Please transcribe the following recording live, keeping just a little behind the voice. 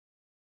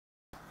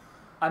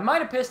I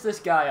might have pissed this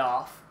guy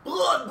off.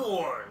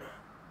 Bloodborne!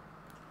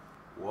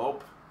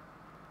 Whoop.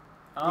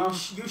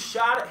 You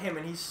shot at him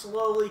and he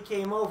slowly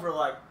came over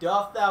like,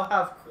 doth thou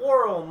have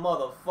quarrel,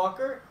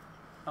 motherfucker?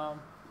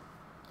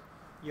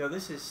 Yo,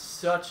 this is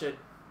such a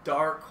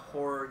dark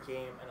horror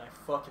game and I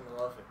fucking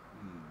love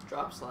it.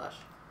 Drop slash.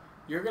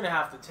 You're gonna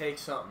have to take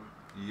something.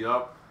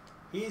 Yup.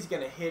 He's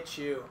gonna hit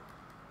you.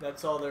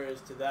 That's all there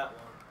is to that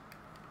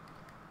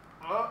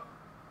one.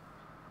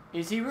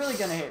 Is he really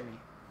gonna hit me?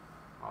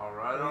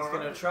 Alright, He's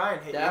gonna try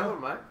and hit That you.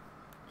 one might.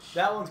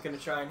 That one's gonna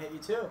try and hit you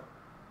too.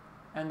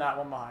 And that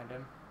one behind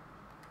him.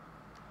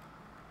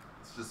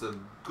 It's just a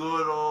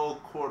good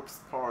old corpse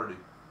party.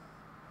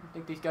 I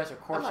think these guys are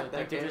corpses. like I that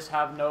think they game. just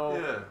have no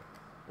Yeah.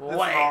 It's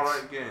legs. an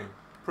alright game.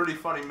 Pretty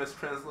funny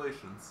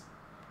mistranslations.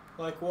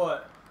 Like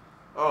what?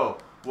 Oh,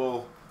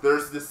 well,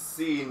 there's this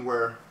scene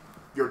where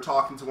you're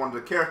talking to one of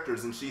the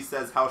characters and she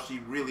says how she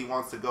really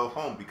wants to go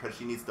home because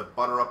she needs to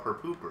butter up her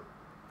pooper.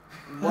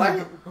 What?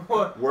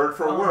 What? Word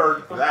for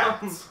word, that.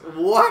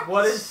 What?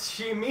 What does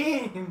she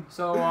mean?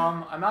 So,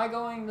 am I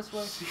going this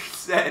way? She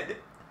said,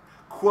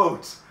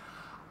 quote,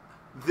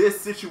 "This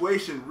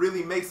situation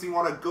really makes me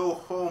want to go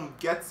home,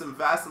 get some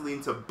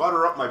Vaseline to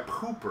butter up my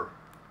pooper."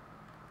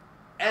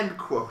 End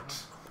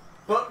quote.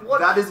 But what?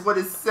 That is what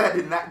is said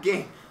in that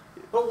game.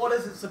 But what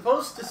is it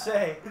supposed to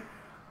say?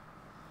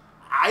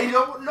 I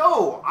don't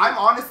know. I'm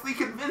honestly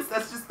convinced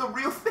that's just the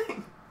real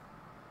thing.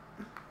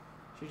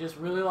 She just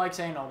really likes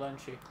anal, doesn't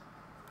she?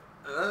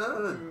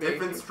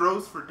 Different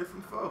strokes for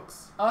different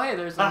folks. Oh, hey,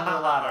 there's another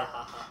ladder.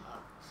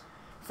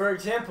 For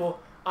example,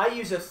 I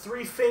use a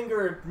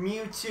 3-fingered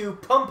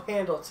Mewtwo pump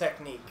handle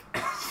technique.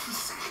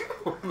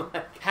 Oh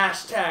my.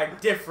 Hashtag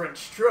different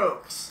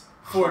strokes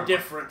for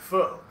different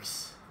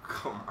folks.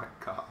 Oh my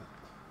god.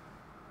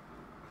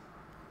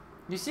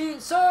 You see,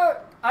 sir,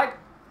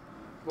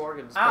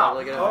 Morgan's Ow.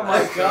 probably gonna. Oh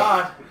my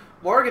god.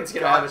 Morgan's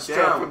gonna have a stroke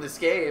damn. from this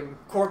game.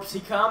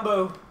 Corpsey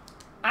combo.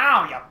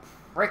 Ow, you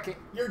prick.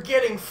 You're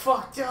getting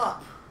fucked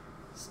up.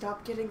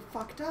 Stop getting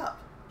fucked up.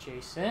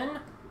 Jason.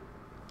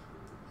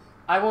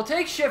 I will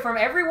take shit from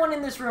everyone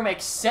in this room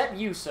except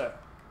you, sir.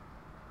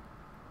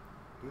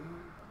 Oh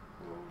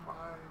my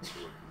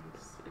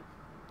goodness.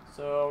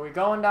 So, are we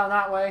going down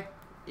that way?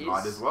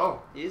 Might as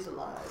well. He's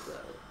alive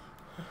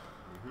though.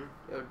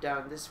 Go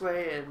down this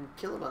way and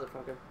kill a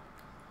motherfucker.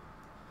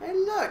 Hey,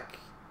 look!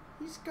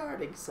 He's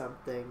guarding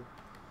something.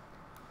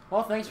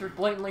 Well, thanks for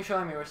blatantly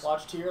showing me where...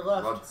 Watch to your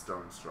left.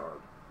 Bloodstone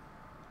shard.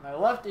 My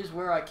left is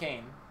where I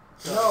came.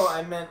 No,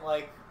 I meant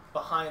like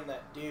behind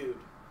that dude.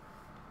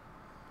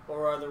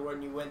 Or rather,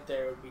 when you went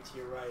there, it would be to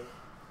your right.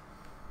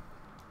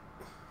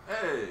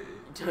 Hey.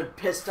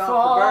 Pissed off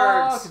the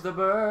birds. Fuck the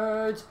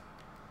birds.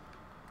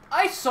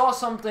 I saw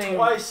something...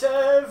 Twice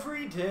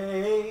every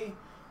day.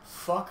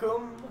 Fuck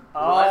 'em.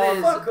 Oh,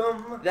 is- Fuck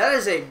 'em. That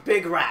is a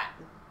big rat.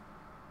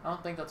 I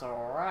don't think that's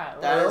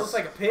alright. That It is- looks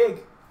like a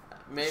pig.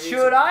 Maybe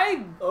Should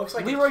I? It looks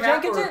like Leroy a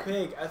cat Jenkins or a it?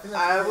 pig. I think that's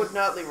I a would pig.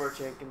 not Leroy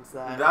Jenkins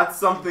that. That's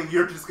something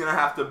you're just gonna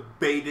have to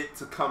bait it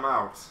to come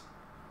out.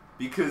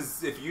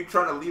 Because if you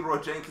try to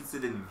Leroy Jenkins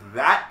it in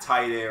that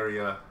tight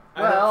area...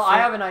 Well, I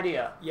have an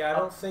idea. Yeah, I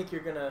don't think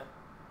you're gonna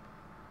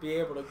be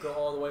able to go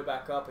all the way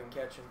back up and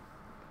catch him.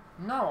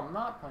 No, I'm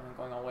not planning on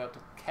going all the way up to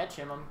catch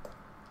him. I'm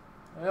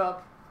way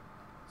up.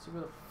 See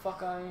where the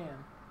fuck I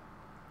am.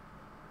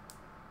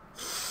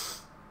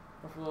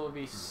 Hopefully there'll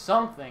be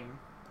something.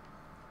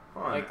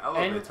 Oh, Like an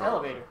elevator. an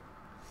elevator.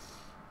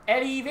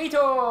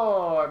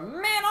 Elevator!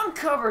 Man, I'm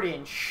covered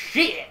in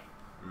shit!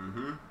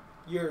 Mm-hmm.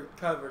 You're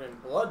covered in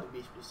blood, to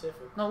be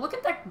specific. No, look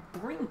at that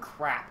green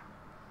crap.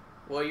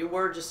 Well, you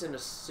were just in a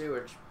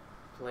sewage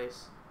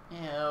place. Ew.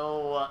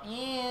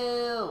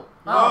 Ew.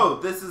 Oh,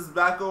 this is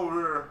back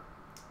over...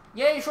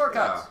 Yay,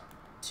 shortcuts.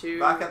 To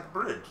Back at the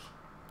bridge.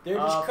 They're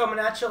just coming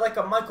at you like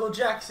a Michael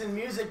Jackson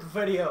music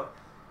video.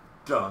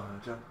 Dun,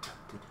 dun, dun,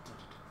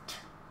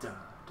 dun,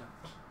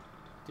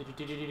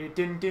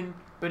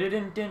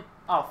 dun, dun.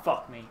 Oh,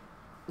 fuck me.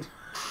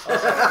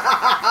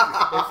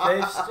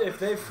 If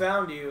they've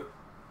found you,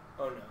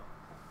 oh no.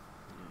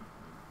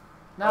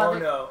 Now Oh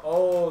no.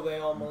 Oh, they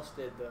almost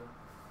did though.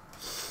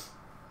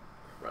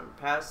 run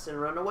past and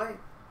run away.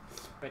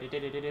 Run,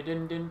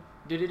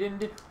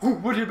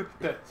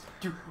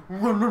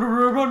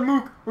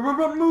 Mook!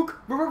 Run, Mook!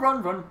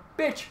 Run,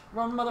 bitch!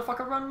 Run,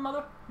 motherfucker! Run,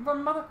 mother!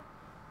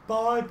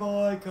 Bye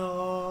bye,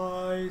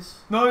 guys.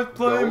 Nice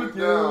playing Going with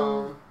you.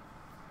 down.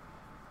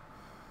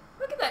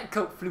 Look at that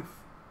coat floof.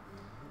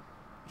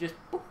 Just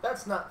poof.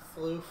 That's not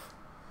floof.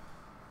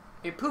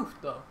 It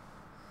poofed though.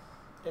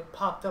 It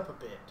popped up a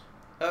bit.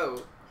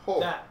 Oh. Oh.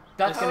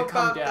 That's How gonna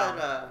come about down.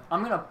 that,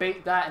 I'm gonna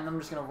bait that and I'm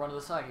just gonna run to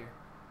the side here.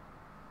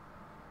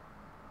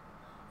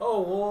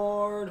 Oh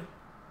Lord.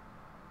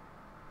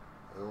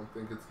 I don't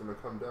think it's gonna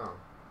come down.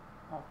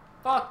 Oh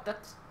fuck!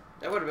 That's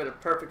That would have been a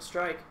perfect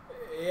strike.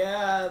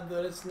 Yeah,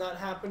 but it's not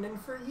happening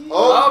for you.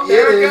 Oh,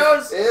 there it is.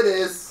 goes. It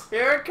is.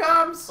 Here it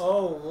comes.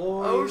 Oh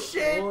Lord. Oh,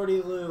 shit.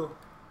 Lordy Lou.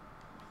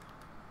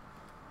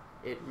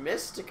 It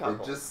missed a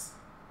couple.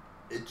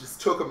 It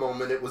just took a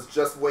moment. It was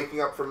just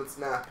waking up from its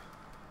nap.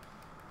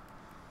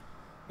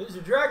 There's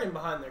a dragon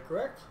behind there,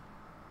 correct?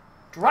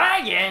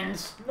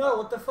 Dragons? No,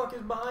 what the fuck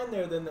is behind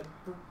there then that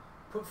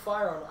put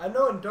fire on it? I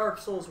know in Dark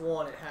Souls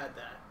 1 it had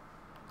that.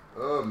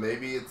 Oh,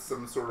 maybe it's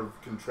some sort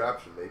of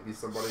contraption. Maybe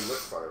somebody lit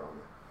fire on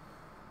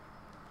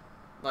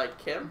it. Like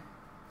Kim?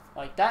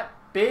 Like that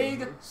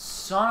big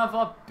son of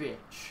a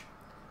bitch.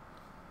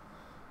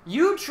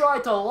 You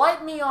tried to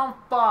light me on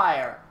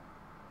fire.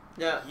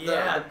 Yeah,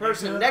 Yeah, the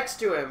person nigga. next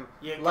to him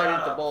You lighted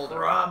got the a boulder.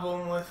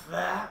 problem with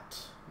that?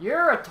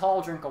 You're a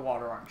tall drink of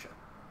water, aren't you?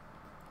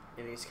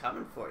 And he's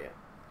coming for you.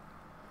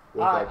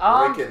 With Alright,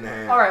 a brick in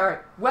hand. alright.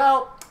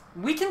 Well,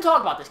 we can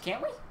talk about this,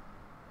 can't we?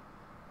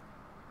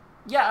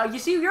 Yeah, you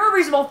see, you're a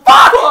reasonable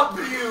fuck! Fuck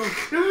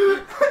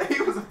you!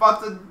 He was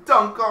about to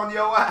dunk on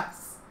your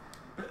ass.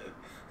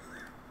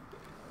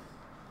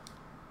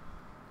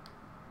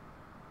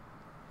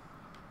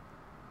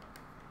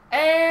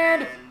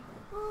 And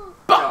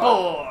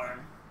Bloodborne!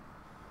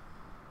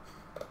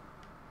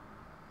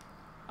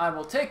 I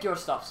will take your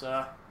stuff,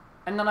 sir,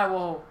 and then I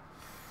will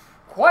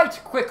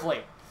quite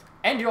quickly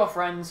end your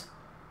friend's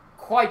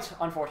quite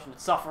unfortunate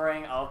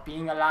suffering of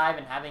being alive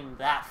and having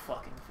that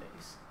fucking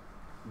face.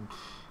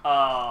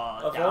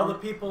 Of all the down.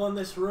 people in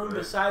this room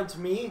besides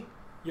me,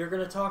 you're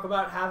gonna talk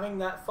about having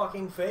that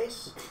fucking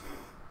face?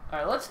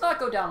 Alright, let's not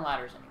go down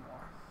ladders anymore.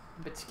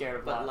 I'm a bit scared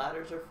of But that.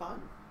 ladders are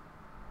fun.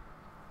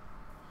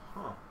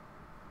 Huh.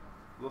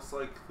 Looks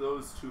like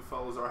those two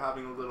fellas are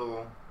having a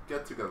little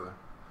get-together.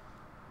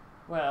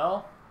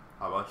 Well,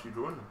 How about you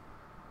join them?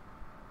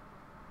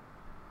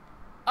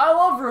 I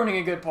love ruining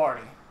a good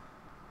party.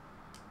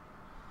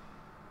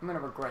 I'm gonna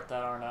regret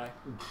that, aren't I?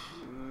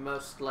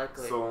 Most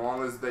likely. So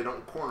long as they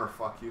don't corner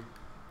fuck you.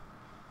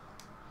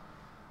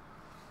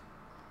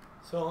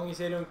 So long as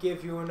they don't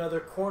give you another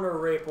corner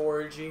rape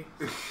orgy.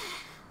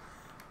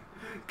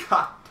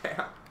 God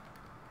damn.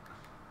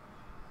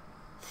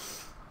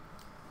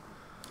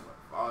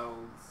 Files.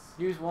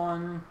 Use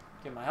one,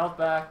 get my health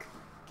back,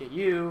 get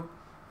you,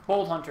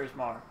 Bold Hunter's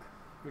Mark,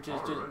 which is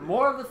just Alrighty.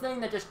 more of the thing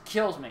that just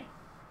kills me.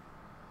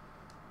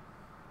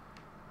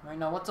 Right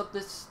now, what's up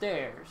this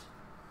stairs?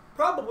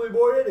 Probably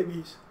more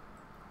enemies.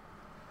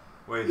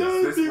 Wait, That'd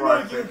is be this where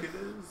I my think it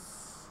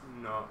is?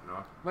 No,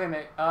 no. Wait a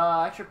minute,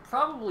 I should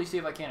probably see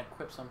if I can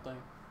equip something.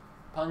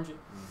 Pungent,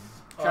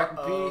 Track and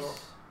Uh-oh.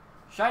 Piece,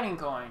 Shining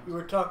Coin. You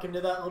were talking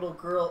to that little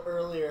girl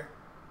earlier.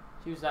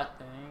 Use that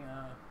thing.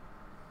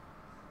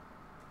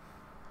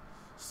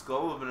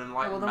 Skull of an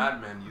enlightened Well,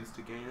 then- madman used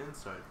to gain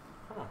insight.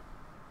 Huh.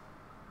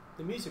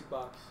 The music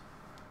box.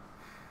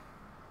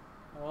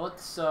 Well,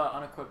 let's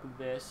unequip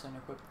this and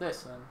equip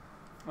this then.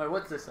 Wait,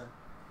 what's this then?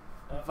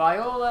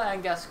 Viola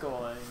and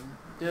Gascoigne.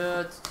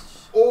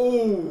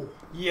 Oh!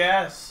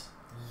 Yes.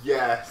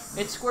 Yes.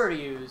 It's square to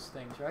use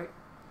things, right?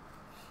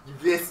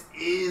 This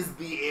is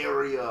the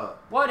area.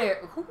 What?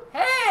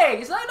 Hey,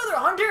 is that another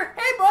hunter?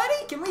 Hey,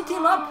 buddy, can we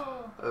team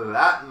up?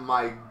 That,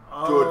 my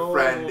good Oh.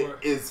 friend,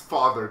 is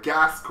Father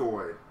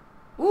Gascoigne.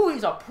 Ooh,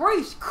 he's a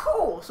priest.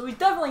 Cool. So he's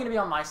definitely gonna be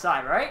on my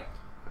side, right?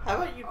 How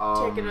about you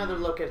take another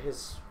look at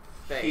his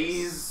face?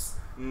 He's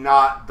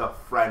not the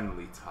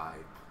friendly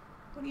type.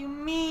 What do you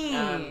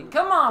mean?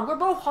 Come on, we're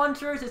both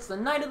hunters. It's the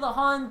night of the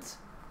hunt.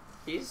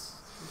 He's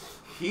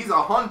He's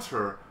a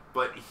hunter,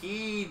 but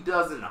he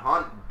doesn't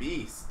hunt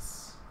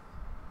beasts.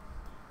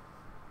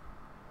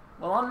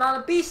 Well, I'm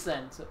not a beast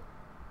then. So...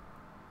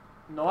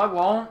 No, I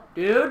won't,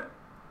 dude.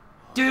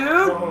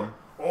 Dude.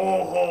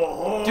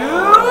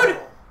 Dude.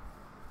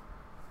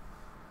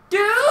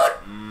 Dude.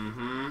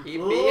 Mm-hmm. he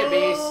be a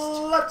beast.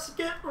 Let's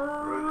get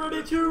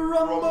ready to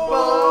rumble.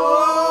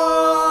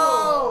 Whoa!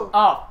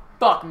 Oh,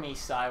 fuck me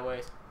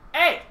sideways.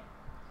 Hey.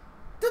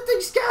 The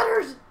thing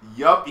scatters.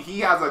 Yup,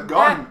 he has a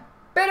gun.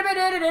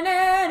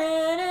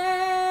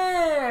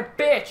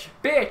 Bitch,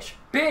 bitch,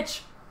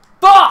 bitch.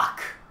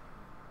 Fuck.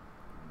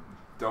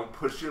 Don't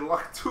push your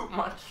luck too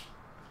much.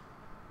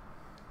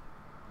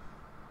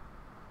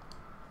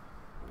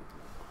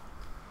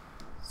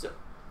 So,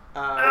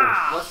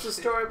 Ah, what's the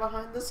story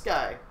behind this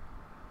guy?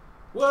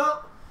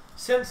 Well,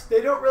 since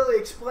they don't really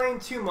explain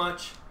too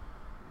much,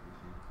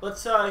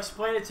 let's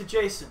explain it to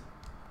Jason.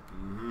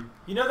 Mm-hmm.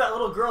 You know that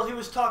little girl he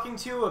was talking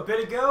to a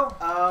bit ago?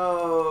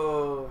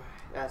 Oh,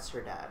 that's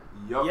her dad.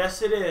 Yup.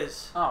 Yes, it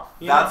is. Oh,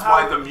 You know That's how-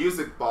 why the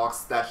music box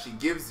that she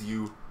gives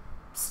you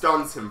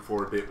stuns him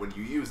for a bit when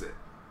you use it.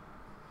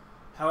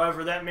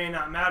 However, that may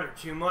not matter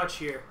too much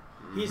here.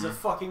 He's a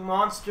fucking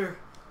monster.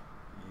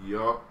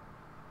 Yup.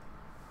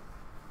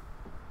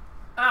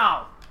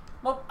 ow.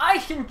 Well, I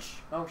can.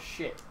 Oh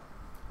shit.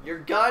 Your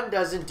gun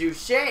doesn't do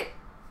shit.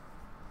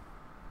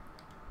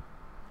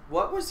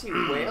 What was he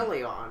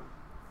wailing on?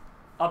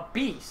 A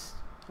beast.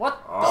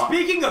 What? Oh,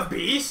 Speaking of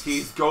beasts,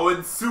 he's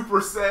going Super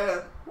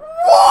Saiyan.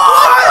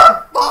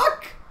 What the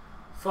fuck?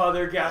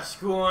 Father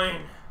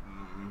Gascoigne.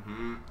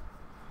 Mm-hmm.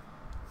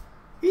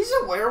 He's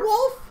a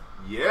werewolf?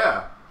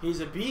 Yeah. He's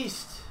a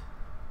beast.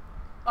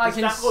 I Does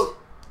can. that look?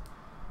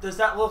 Does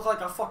that look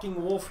like a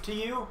fucking wolf to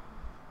you?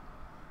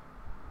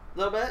 A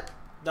little bit?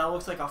 That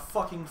looks like a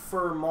fucking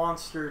fur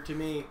monster to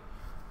me.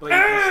 But you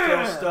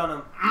can still stun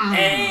him.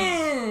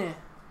 Eh.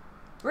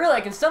 Really,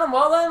 I can stun him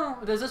well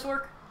then? Does this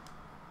work?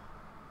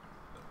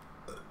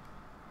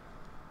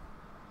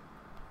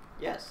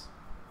 Yes.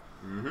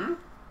 Mm-hmm.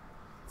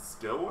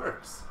 Still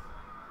works.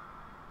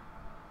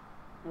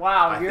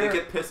 Wow, I you're... think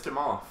it pissed him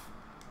off.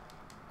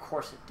 Of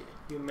course it did.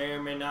 You may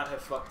or may not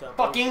have fucked up.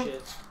 Fucking-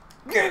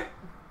 Oh, shit.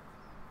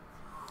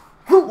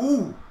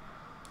 Ooh!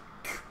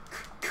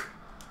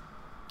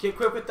 Get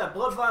quick with that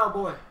blood vial,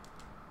 boy.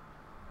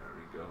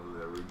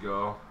 There we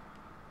go.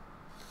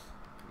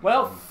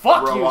 Well,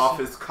 fuck Throw you. off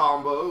his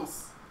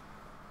combos.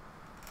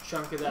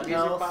 Chunk of that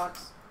Music health.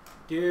 box.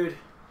 Dude.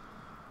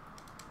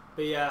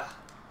 But yeah.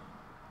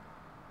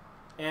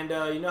 And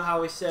you know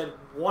how we said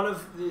one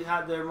of the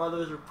had their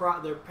mothers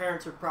or their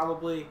parents are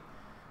probably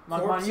Come on,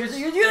 corpses?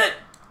 use it!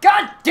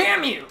 God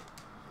damn you!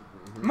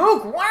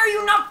 Mook, why are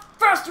you not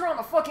faster on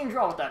the fucking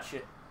draw with that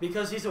shit?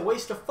 Because he's a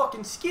waste of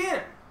fucking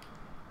skin.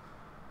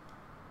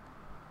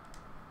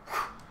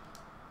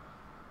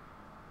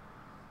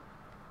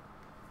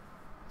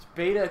 It's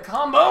beta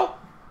combo!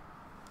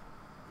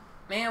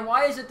 Man,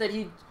 why is it that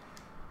he...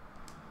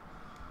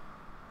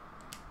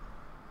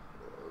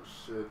 Oh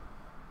shit.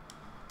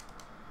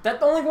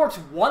 That only works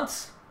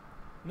once?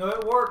 No,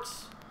 it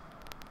works.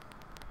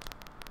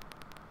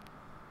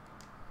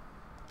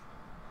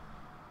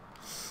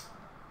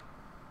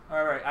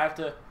 Alright, I have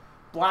to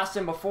blast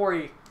him before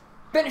he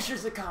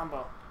finishes the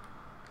combo.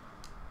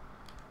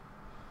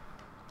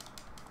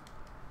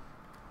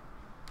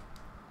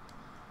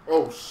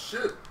 Oh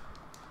shit.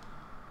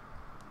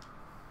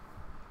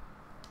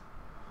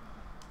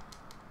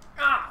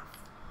 Ah!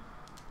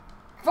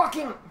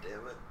 Fucking...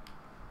 Damn it.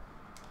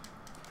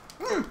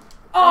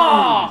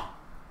 Ah!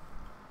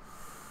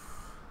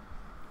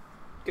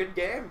 Good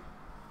game.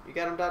 You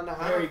got him down to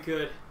Very half.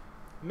 good.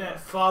 Met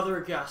Father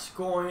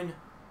Gascoigne.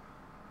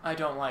 I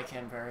don't like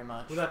him very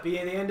much. Will that be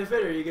the end of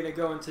it, or are you gonna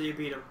go until you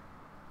beat him?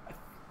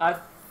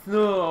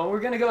 No, we're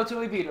gonna go till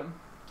we beat him.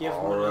 Give him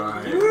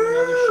Alright.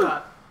 another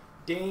shot.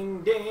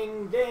 Ding,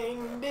 ding,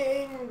 ding,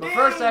 ding, But ding.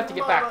 first I have to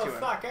get back to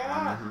him.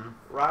 motherfucker.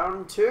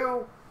 Round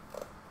 2.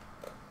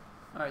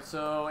 Alright,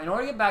 so in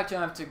order to get back to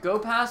him, I have to go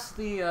past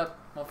the,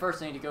 well,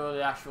 first I need to go to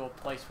the actual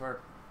place where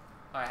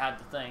I had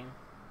the thing.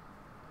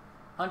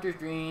 Hunter's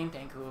Dream,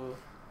 Danku.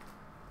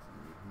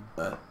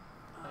 I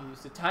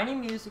use the tiny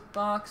music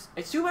box.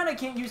 It's too bad I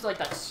can't use, like,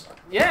 that...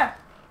 Yeah!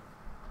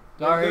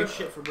 Sorry. Good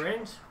shit for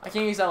brains. I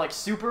can't use that, like,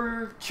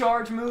 super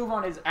charge move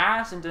on his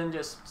ass and then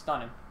just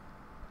stun him.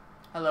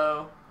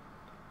 Hello.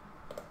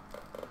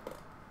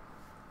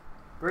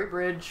 Great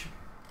bridge.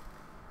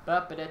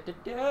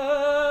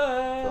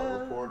 Ba-ba-da-da-da.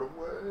 Teleport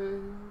away.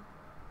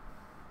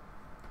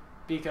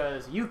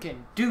 Because you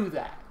can do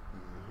that.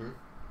 Mm-hmm.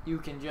 You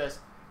can just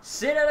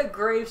sit at a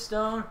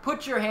gravestone,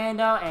 put your hand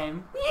out,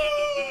 and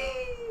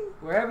whee,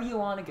 wherever you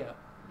want to go.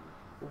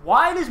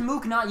 Why does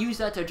Mook not use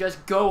that to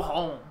just go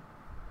home?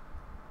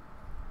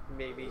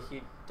 Maybe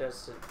he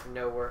doesn't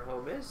know where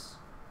home is.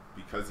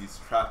 Because he's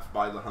trapped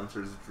by the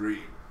hunter's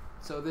dream.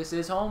 So this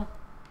is home?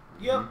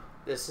 Yep.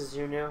 This is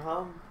your new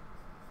home.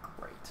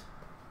 Great.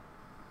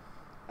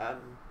 Now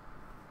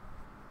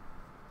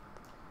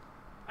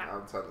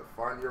time to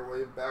find your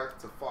way back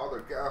to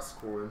Father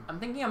Gascoigne. I'm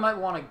thinking I might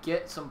want to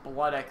get some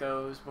blood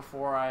echoes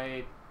before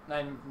I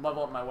then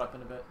level up my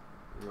weapon a bit.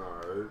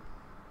 Alright.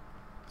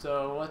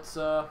 So let's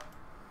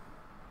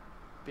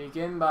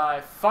begin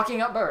by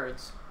fucking up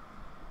birds.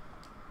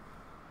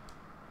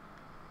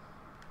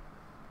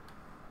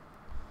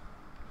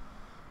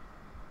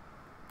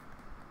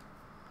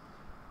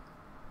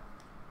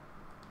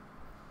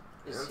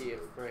 Is he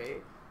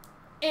afraid?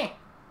 Eh.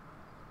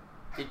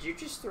 Did you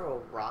just throw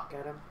a rock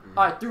at him?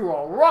 I threw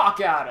a rock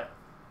at it.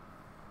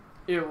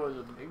 It was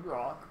a big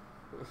rock.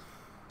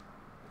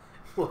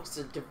 Was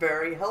it a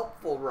very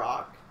helpful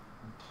rock?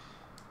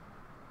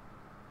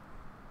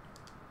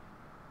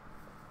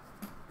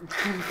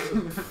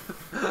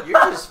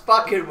 You're just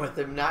fucking with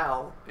him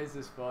now. This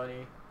is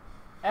funny.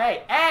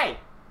 Hey, hey!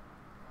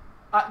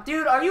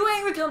 Dude, are you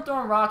angry because I'm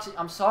throwing rocks?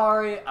 I'm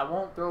sorry, I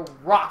won't throw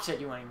rocks at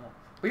you anymore.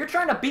 But you're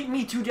trying to beat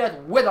me to death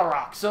with a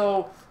rock,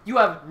 so you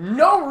have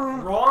no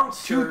room Wrong, to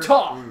sir.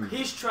 talk.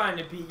 He's trying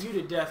to beat you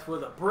to death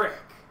with a brick.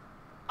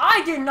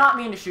 I did not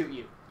mean to shoot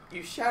you.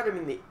 You shot him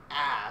in the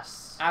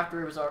ass.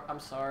 After it was, I'm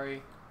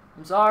sorry.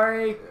 I'm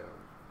sorry. Yeah.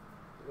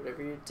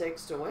 Whatever it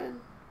takes to win,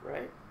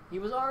 right? He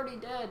was already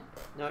dead.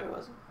 No, he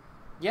wasn't.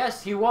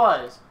 Yes, he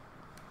was.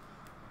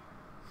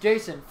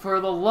 Jason, for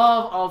the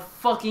love of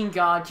fucking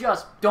God,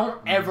 just don't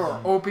ever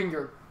open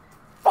your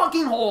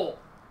fucking hole.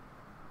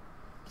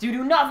 You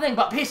do nothing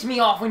but piss me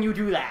off when you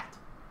do that.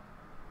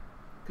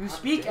 You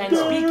speak and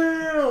speak.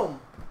 Damn!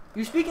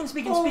 You speak and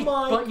speak and Oh speak,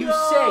 my but you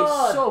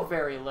God. say so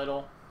very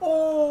little.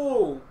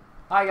 Oh!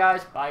 Hi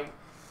guys, bye.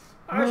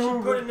 I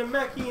should put a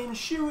Namekian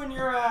shoe in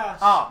your ass.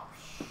 Oh,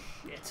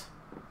 shit.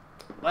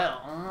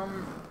 Well,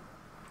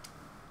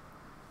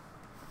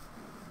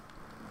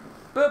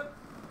 boop.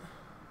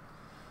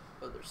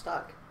 Oh, they're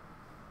stuck.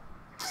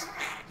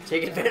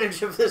 Take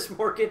advantage of this,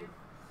 Morgan.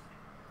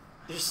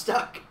 They're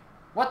stuck.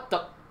 What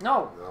the?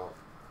 No. No.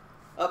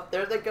 Up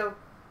there they go.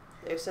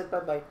 They said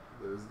bye-bye.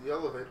 There's the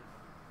elevator.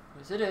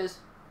 Yes, it is.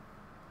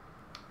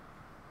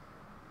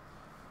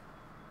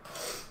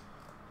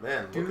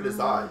 Man, look at his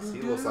eyes.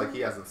 He looks like he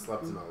hasn't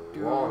slept in a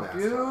long ass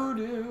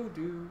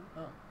time.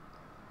 Oh.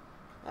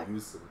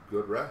 Use some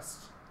good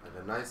rest and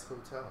a nice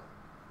hotel.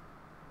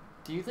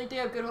 Do you think they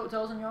have good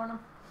hotels in Yarnum?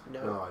 No,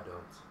 I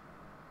don't.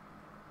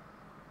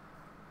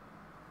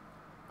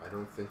 I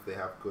don't think they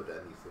have good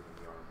anything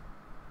in Yarnum.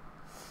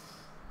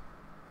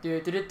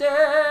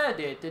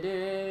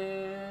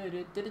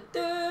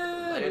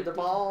 Layered the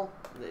ball,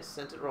 and they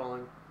sent it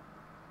rolling.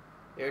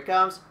 Here it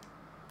comes.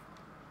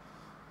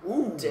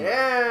 Ooh!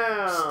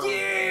 Damn!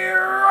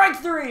 Strike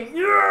 3!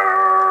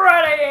 You're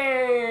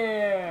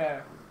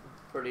ready!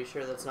 Pretty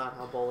sure that's not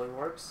how bowling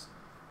works.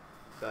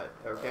 But,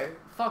 okay.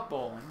 Fuck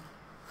bowling.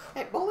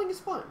 Hey, bowling is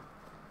fun.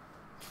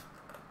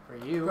 For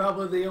you.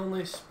 Probably the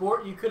only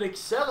sport you could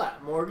excel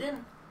at,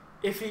 Morgan.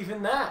 If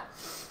even that.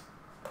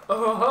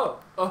 Oh ho!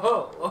 Oh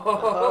ho! Oh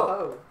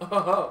ho! Oh, Oh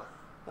ho!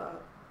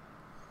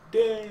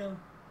 Damn.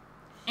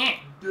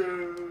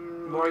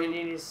 Morgan,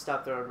 you need to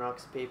stop throwing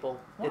rocks at people.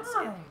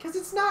 Why? Because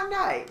it's not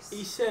nice.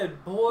 He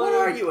said, boy. What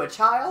are you, a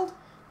child?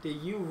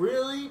 Did you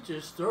really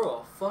just throw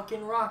a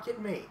fucking rock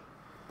at me?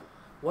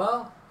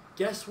 Well,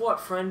 guess what,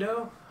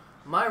 friendo?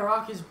 My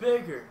rock is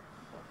bigger.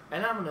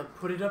 And I'm gonna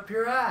put it up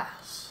your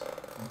ass.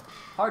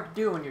 Hard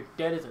to do when you're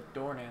dead as a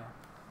doornail.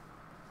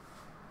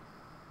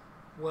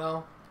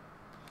 Well,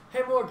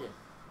 hey Morgan,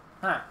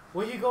 Huh.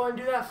 what you going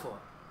to do that for?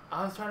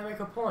 I was trying to make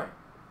a point.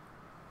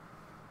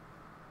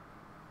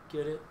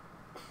 Get it?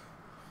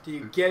 Do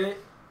you get it?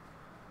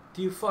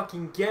 Do you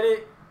fucking get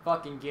it?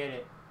 Fucking get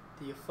it.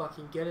 Do you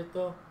fucking get it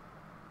though?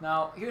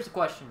 Now, here's the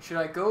question. Should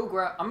I go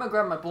grab... I'm gonna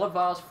grab my blood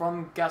vials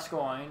from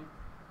Gascoigne.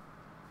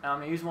 And I'm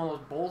gonna use one of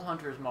those Bold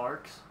Hunter's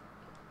marks.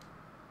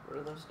 What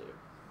do those do?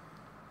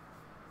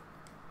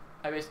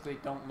 I basically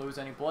don't lose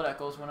any blood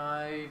echoes when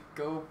I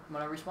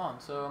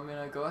respawn. So I'm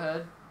gonna go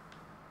ahead,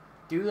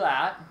 do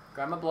that,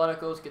 grab my blood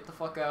echoes, get the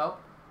fuck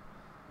out.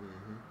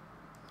 Mm-hmm.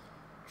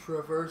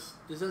 Traverse.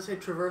 Does that say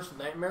traverse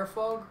nightmare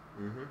fog?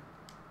 Mm-hmm.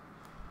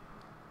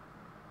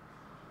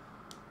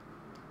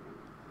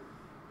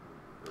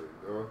 There you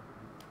go.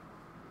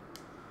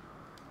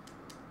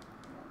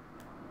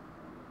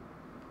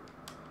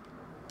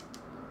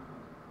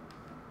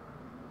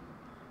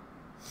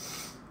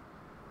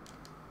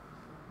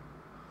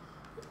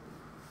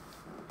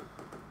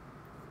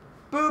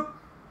 Boop!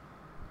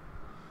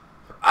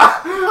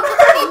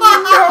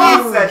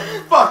 He said,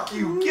 "Fuck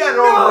you, get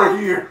over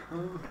here."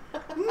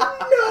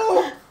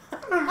 No.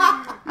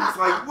 He's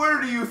like,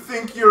 "Where do you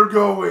think you're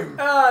going?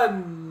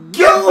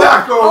 Get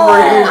back over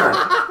here."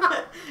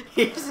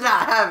 He's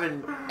not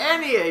having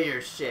any of your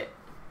shit.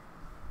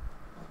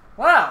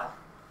 Wow!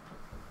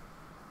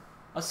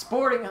 A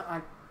sporting...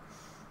 I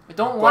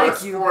don't What like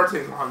a you.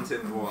 sporting hunt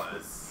it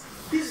was.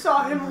 He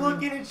saw him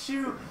looking at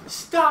you,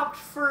 stopped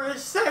for a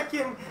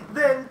second,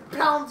 then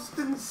pounced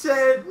and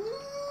said,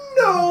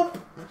 "Nope."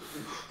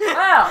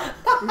 Wow!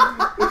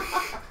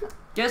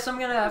 Guess I'm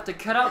gonna have to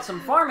cut out some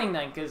farming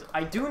then, because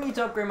I do need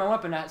to upgrade my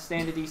weapon to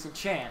stand a decent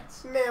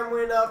chance. Man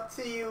went up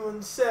to you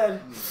and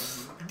said,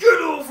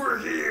 "Get over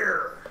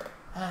here."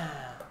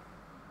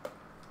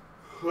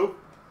 Oh,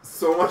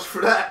 so much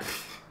for that.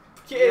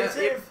 Kids,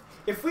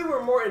 if we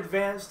were more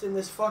advanced in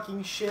this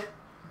fucking shit,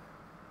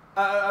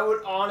 I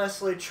would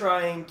honestly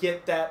try and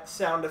get that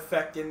sound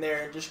effect in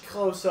there and just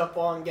close up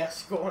on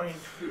Gascoigne.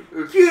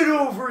 Get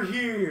over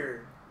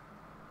here.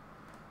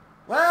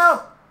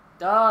 Well,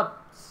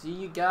 see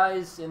you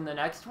guys in the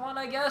next one,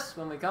 I guess,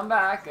 when we come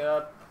back.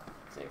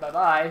 Say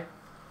bye-bye.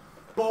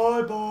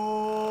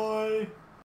 Bye-bye.